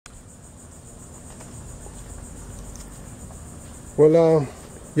Well,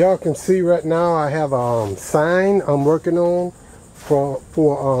 y'all can see right now I have a sign I'm working on for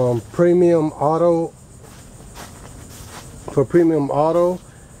PERMIUM Auto. For PERMIUM Auto,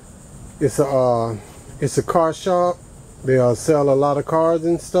 it's a car shop. They sell a lot of cars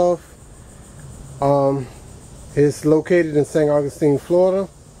and stuff. It's located in St. Augustine, Florida.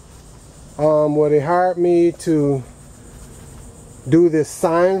 Where they hired me to do this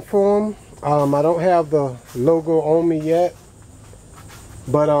sign for them. I don't have the logo on me yet,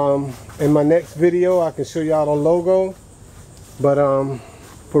 but in my next video I can show y'all the logo. But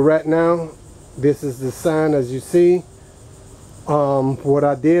for right now, this is the sign as you see. What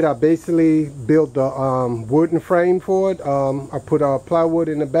I did, I basically built the wooden frame for it. I put plywood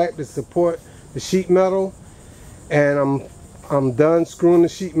in the back to support the sheet metal, and I'm done screwing the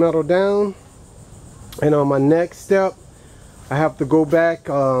sheet metal down. And on my next step, I have to go back,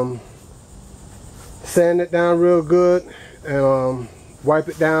 sand it down real good, and wipe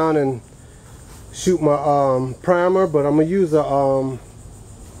it down and shoot my primer. But I'm gonna use a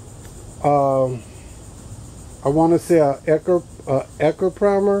I want to say a Ecker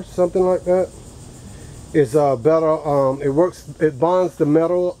primer, something like that. It's better. It bonds the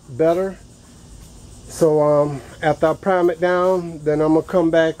metal better. So after I prime it down, then I'm gonna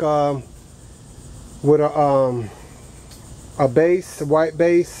come back with a base, a white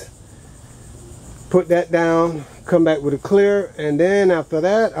base. Put that down. Come back with a clear, and then after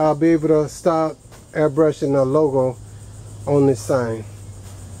that, I'll be able to start airbrushing the logo on this sign.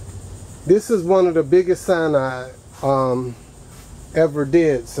 This is one of the biggest signs I ever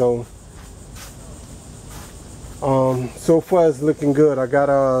did, so so far it's looking good. I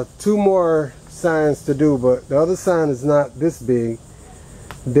got 2 more signs to do, but the other sign is not this big.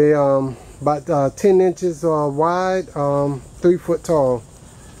 They about 10 inches wide, 3 foot tall.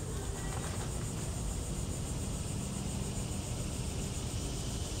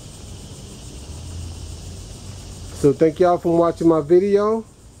 So thank y'all for watching my video.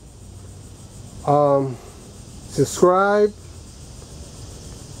 Subscribe.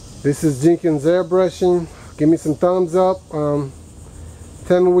 This is Jenkins Airbrushing. Give me some thumbs up. Tell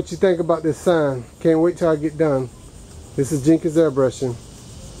me what you think about this sign. Can't wait till I get done. This is Jenkins Airbrushing.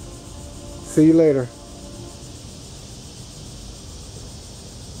 See you later.